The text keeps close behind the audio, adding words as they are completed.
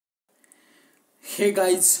Hey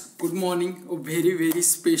guys, good morning. A very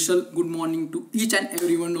special good morning to each and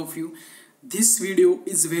every one of you. This video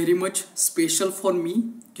is very much special for me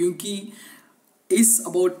क्योंकि it's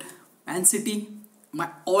about Man City, my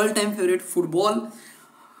all-time favorite football,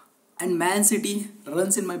 and Man City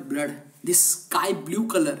runs in my blood. This sky blue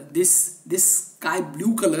color, this sky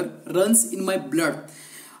blue color runs in my blood.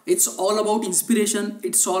 It's all about inspiration.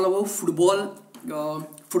 It's all about football.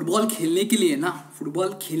 Football खेलने के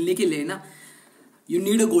लिए ना you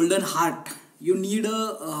need a golden heart, you need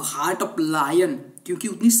a heart of lion, क्योंकि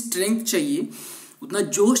उतनी strength चाहिए, उतना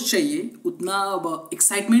जोश चाहिए, उतना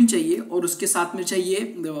एक्साइटमेंट चाहिए, और उसके साथ में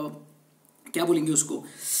चाहिए क्या बोलेंगे उसको,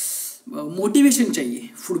 मोटिवेशन चाहिए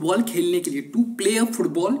फुटबॉल खेलने के लिए. To play a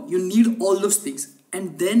football you need all those things. And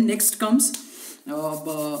then next comes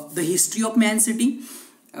the history of man city.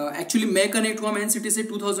 Actually मैं कनेक्ट हुआ मैन सिटी से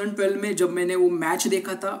 2012 में, जब मैंने वो मैच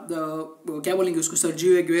देखा था, क्या बोलेंगे उसको,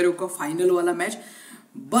 सर्जियो एग्वेरो का फाइनल वाला मैच.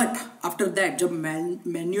 बट आफ्टर दैट जब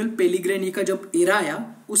मैनुअल पेलिग्रिनी का जब एरा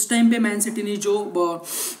आया, उस टाइम पे मैन सिटी ने जो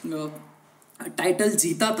टाइटल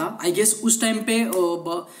जीता था, आई गेस उस टाइम पे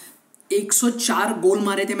 104 गोल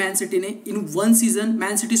मारे थे मैन सिटी ने in one season.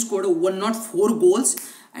 Man city scored 104 goals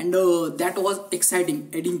and that was exciting.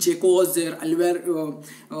 Edin Dzeko was there, Alvaro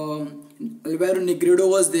Negredo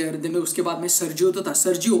was there. Then उसके बाद में सर्जियो तो था.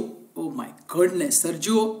 Sergio, oh my goodness,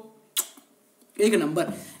 Sergio एक number.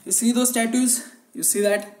 You see those tattoos? You see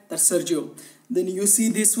that? That's Sergio. Then you see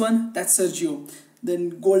this one, that's Sergio. Then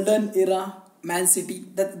golden era Man City.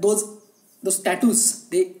 That those tattoos,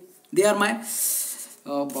 they are my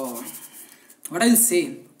what I'll say,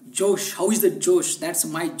 Josh. How is the Josh? That's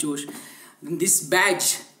my Josh. Then this badge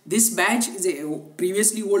is a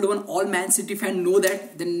previously old one. All Man City fans know that.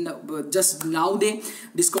 Then just now they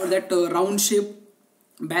discovered that round shape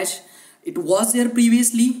badge. It was there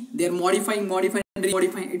previously. They're modifying.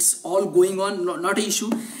 It's all going on. Not an issue.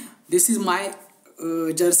 This is my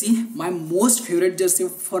jersey, my most favorite jersey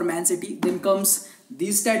for Man City. Then comes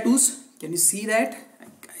these tattoos. Can you see that?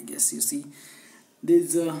 I guess you see.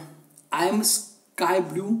 This I am sky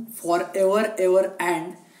blue forever ever and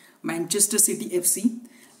Manchester City FC.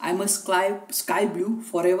 I'm a sky blue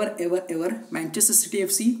forever ever Manchester City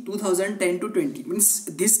FC 2010 to 20. Means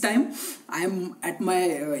this time I am at my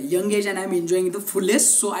young age and I'm enjoying the fullest,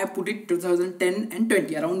 so I put it 2010 and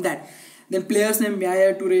 20 around that. Then players name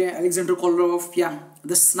Yaya Toure, Alexander Kolarov,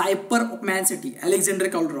 the sniper of Man City, Alexander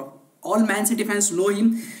Kolarov. All Man City fans know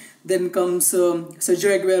him. Then comes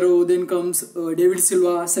Sergio Aguero. Then comes David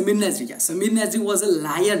Silva, Samir Nasri. Samir Nasri was a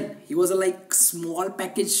lion. He was a like small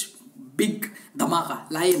package, big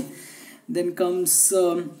dhamaka lion. Then comes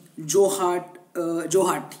Joe Hart.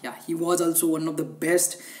 He was also one of the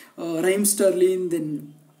best. Raheem Sterling.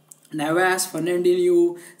 Then Navas,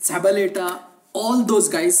 Fernandinho, Zabaleta. All those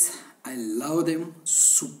guys, I love them.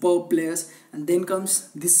 Super players. And then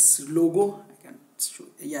comes this logo.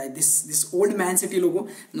 This old Man City logo.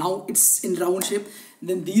 Now it's in round shape.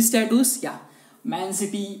 Then these tattoos, Man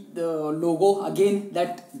City, the logo again.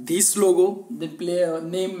 This logo, the player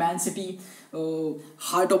name Man City,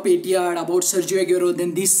 heart of Etihad, about Sergio Aguero.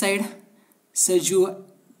 Then this side, Sergio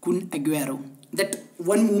Kun Aguero. That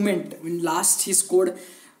one moment when last he scored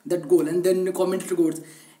that goal, and then the commentator goes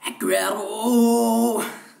Aguero,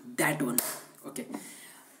 that one. Okay.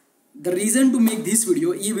 The reason to make this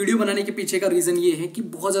video, ये video बनाने के पीछे का reason ये है कि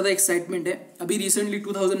बहुत ज़्यादा एक्साइटमेंट है. अभी रिसेंटली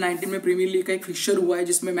 2019 में प्रीमियर लीग का एक फिक्सचर हुआ है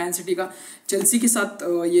जिसमें मैन सिटी का चेल्सी के साथ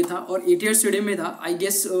ये था, और एटीहाद स्टेडियम में था. I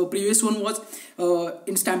guess previous one was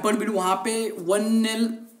in Stamford bridge. वहाँ पे 1-0,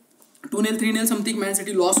 2-0, 3-0 समथिंग मैन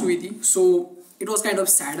सिटी लॉस हुई थी. So it was kind of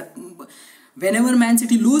sad. Whenever Man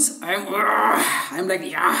City lose, I'm like, I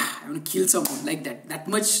want to kill someone like that. That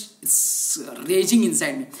much it's raging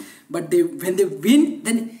inside me. But when they win,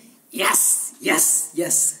 then yes,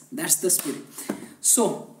 that's the spirit. So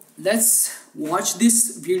let's watch this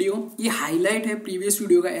video. ये highlight है previous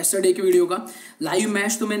video का, yesterday के video का. Live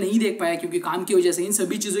match तो मैं नहीं देख पाया क्योंकि काम की वजह से, इन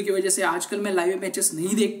सभी चीज़ों की वजह से आजकल मैं लाइव मैचेस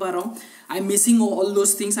नहीं देख पा रहा हूँ. I am missing all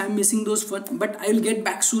those things, I am missing those fun, but I will get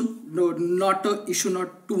back soon. Not a issue, not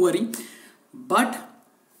to worry. But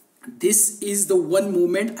this is the one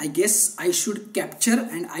moment I guess I should capture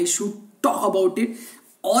and I should talk about it.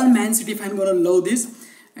 All Man City fans gonna love this.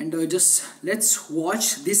 And just let's watch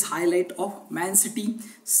this highlight of Man City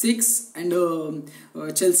 6 and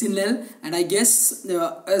Chelsea 0. And I guess,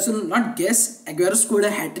 not guess, Aguero scored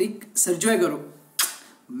a hat-trick. Sergio Aguero,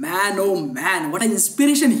 man, oh man, what an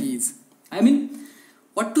inspiration he is. I mean,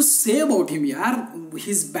 what to say about him, yaar?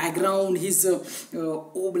 His background, his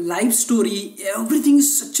life story, everything is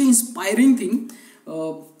such an inspiring thing.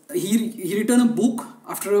 he written a book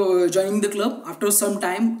after joining the club after some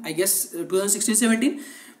time, I guess 2016-17.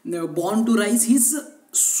 Born to Rise. He's a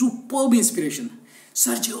superb inspiration.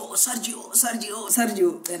 Sergio.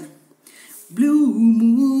 Then blue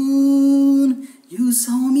moon, you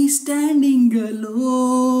saw me standing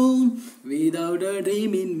alone without a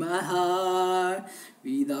dream in my heart,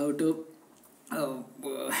 without a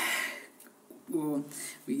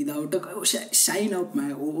shine of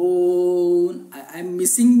my own. I'm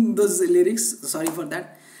missing those lyrics, sorry for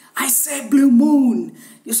that. I say blue moon,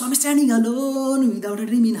 you saw me standing alone without a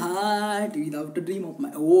dream in heart, without a dream of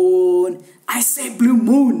my own. I say blue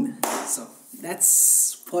moon. So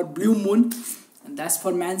that's for blue moon, and that's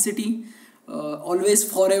for Man City. Always,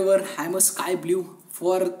 forever, I'm a sky blue.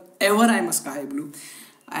 Forever, I'm a sky blue.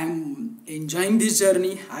 I'm enjoying this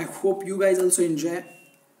journey. I hope you guys also enjoy.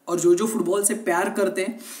 और जो football से प्यार करते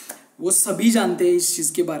हैं वो सभी जानते हैं इस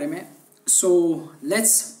चीज़ के बारे में. So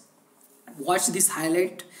let's watch this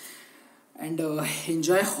highlight and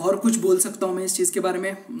enjoy. और कुछ बोल सकता हूँ मैं इस चीज़ के बारे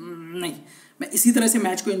में? नहीं, मैं इसी तरह से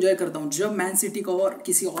मैच को एंजॉय करता हूँ. जब मैन सिटी का और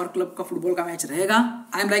किसी और क्लब का फुटबॉल का मैच रहेगा,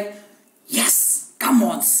 I am like yes, come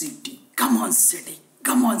on city, come on city,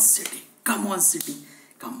 come on city, come on city,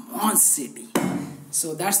 come on city.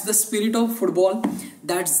 So that's the spirit of football,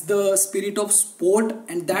 that's the spirit of sport,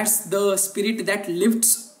 and that's the spirit that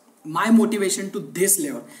lifts my motivation to this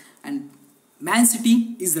level. And Man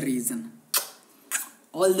City is the reason.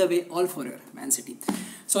 All the way, all forever, Man City.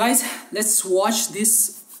 So guys, let's watch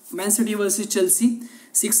this Man City versus Chelsea,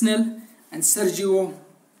 6-0 and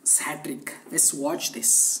Sergio's hat-trick. Let's watch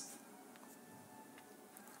this.